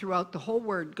see, throughout the whole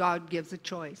word, God gives a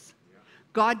choice.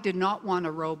 God did not want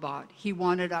a robot. He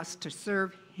wanted us to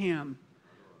serve him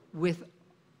with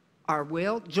our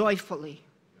will, joyfully.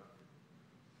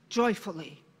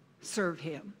 Joyfully serve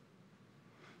him.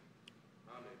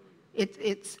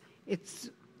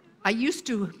 I used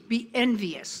to be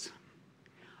envious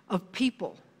of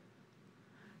people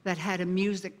that had a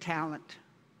music talent,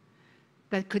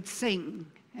 that could sing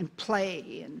and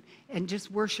play and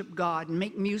just worship God and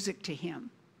make music to him.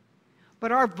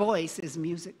 But our voice is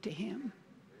music to him.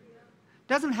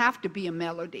 Doesn't have to be a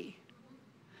melody.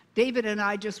 David and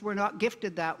I just were not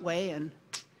gifted that way, and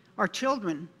our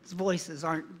children's voices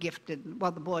aren't gifted.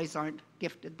 Well, the boys aren't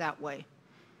gifted that way.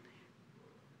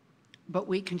 But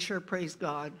we can sure praise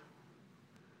God.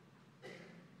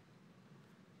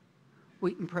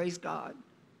 We can praise God.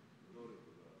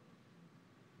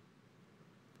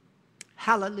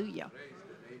 Hallelujah.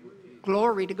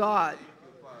 Glory to God.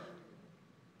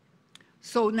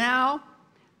 So now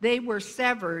they were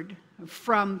severed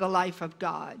from the life of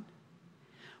God.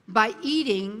 By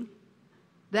eating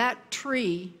that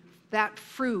tree, that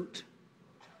fruit,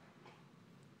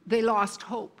 they lost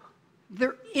hope.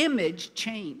 Their image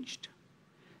changed.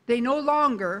 They no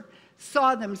longer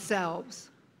saw themselves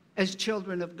as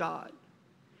children of God.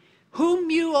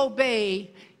 Whom you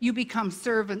obey, you become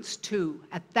servants to.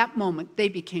 At that moment, they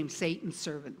became Satan's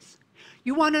servants.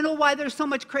 You want to know why there's so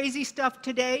much crazy stuff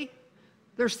today?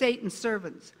 They're Satan's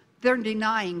servants. They're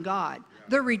denying God.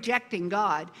 They're rejecting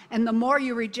God. And the more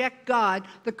you reject God,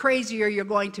 the crazier you're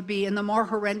going to be, and the more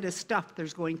horrendous stuff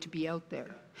there's going to be out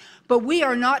there. But we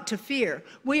are not to fear.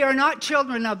 We are not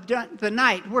children of the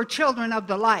night. We're children of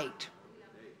the light.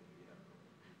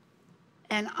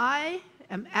 And I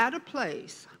am at a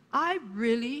place, I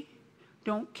really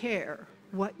don't care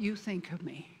what you think of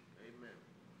me. Amen.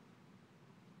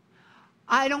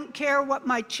 I don't care what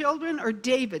my children or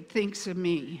David thinks of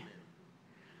me.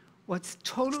 What's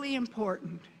totally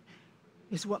important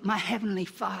is what my Heavenly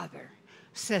Father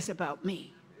says about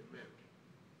me. Amen.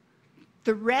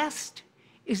 The rest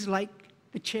is like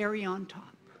the cherry on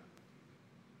top.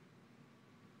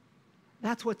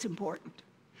 That's what's important.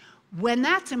 When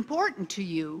that's important to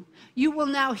you, you will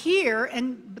now hear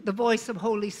and the voice of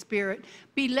Holy Spirit,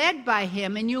 be led by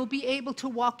him, and you'll be able to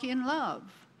walk in love.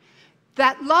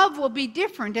 that love will be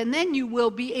different, and then you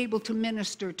will be able to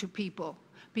minister to people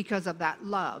because of that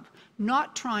love,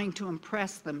 not trying to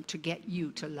impress them to get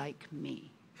you to like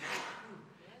me.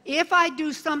 If I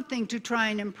do something to try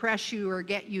and impress you or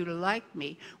get you to like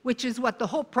me, which is what the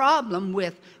whole problem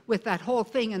with that whole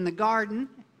thing in the garden,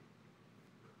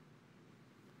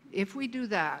 if we do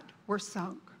that, we're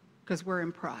sunk because we're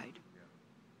in pride.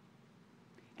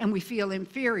 And we feel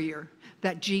inferior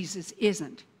that Jesus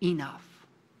isn't enough.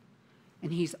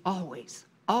 And he's always,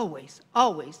 always,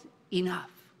 always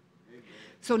enough.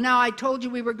 So now I told you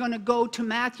we were going to go to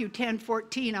Matthew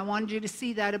 10:14. I wanted you to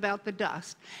see that about the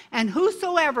dust. And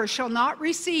whosoever shall not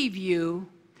receive you,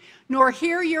 nor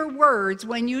hear your words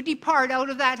when you depart out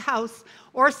of that house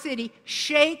or city,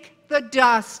 shake the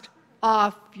dust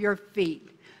off your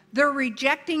feet. They're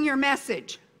rejecting your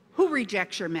message. Who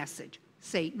rejects your message?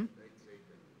 Satan.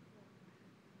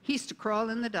 He's to crawl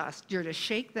in the dust. You're to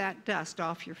shake that dust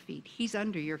off your feet. He's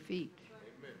under your feet.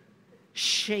 Amen.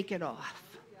 Shake it off.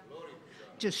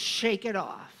 Just shake it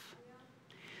off.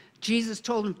 Jesus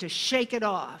told him to shake it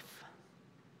off.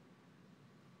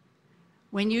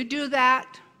 When you do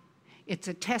that, it's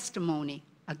a testimony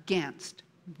against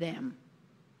them.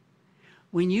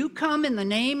 When you come in the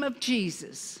name of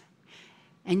Jesus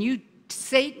and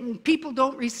Satan, people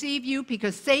don't receive you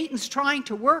because Satan's trying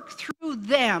to work through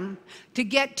them to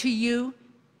get to you,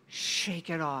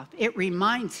 shake it off. It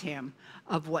reminds him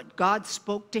of what God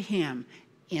spoke to him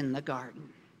in the garden.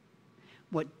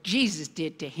 What Jesus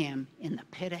did to him in the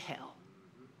pit of hell.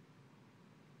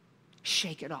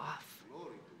 Shake it off.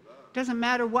 Doesn't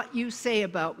matter what you say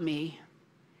about me.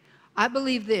 I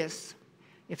believe this.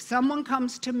 If someone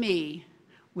comes to me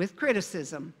with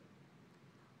criticism,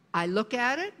 I look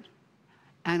at it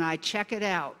and I check it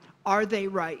out. Are they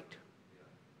right?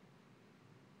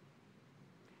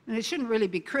 And it shouldn't really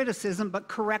be criticism, but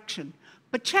correction.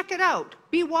 But check it out.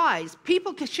 Be wise.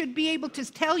 People should be able to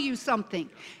tell you something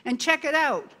and check it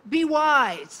out. Be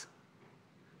wise.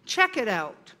 Check it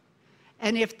out.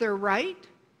 And if they're right,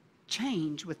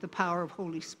 change with the power of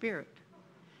Holy Spirit.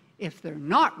 If they're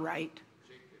not right,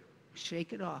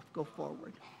 shake it off. Go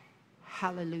forward.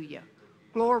 Hallelujah.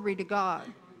 Glory to God.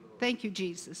 Thank you,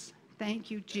 Jesus.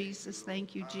 Thank you, Jesus.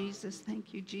 Thank you, Jesus.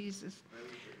 Thank you, Jesus.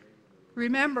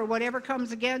 Remember, whatever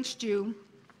comes against you,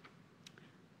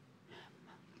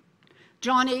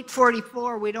 John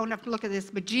 8:44, we don't have to look at this,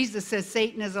 but Jesus says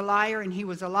Satan is a liar, and he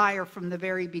was a liar from the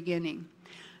very beginning.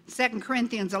 2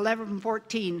 Corinthians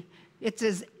 11:14, it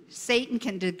says Satan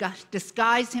can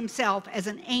disguise himself as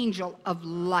an angel of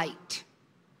light.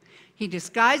 He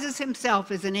disguises himself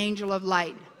as an angel of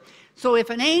light. So if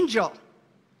an angel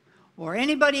or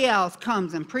anybody else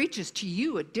comes and preaches to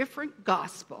you a different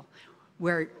gospel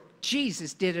where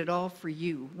Jesus did it all for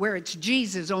you, where it's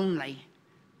Jesus only,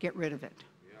 get rid of it.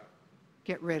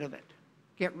 Get rid of it.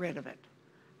 Get rid of it.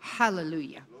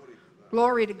 Hallelujah.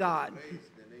 Glory to God.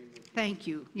 Thank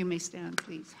you. You may stand,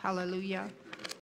 please. Hallelujah.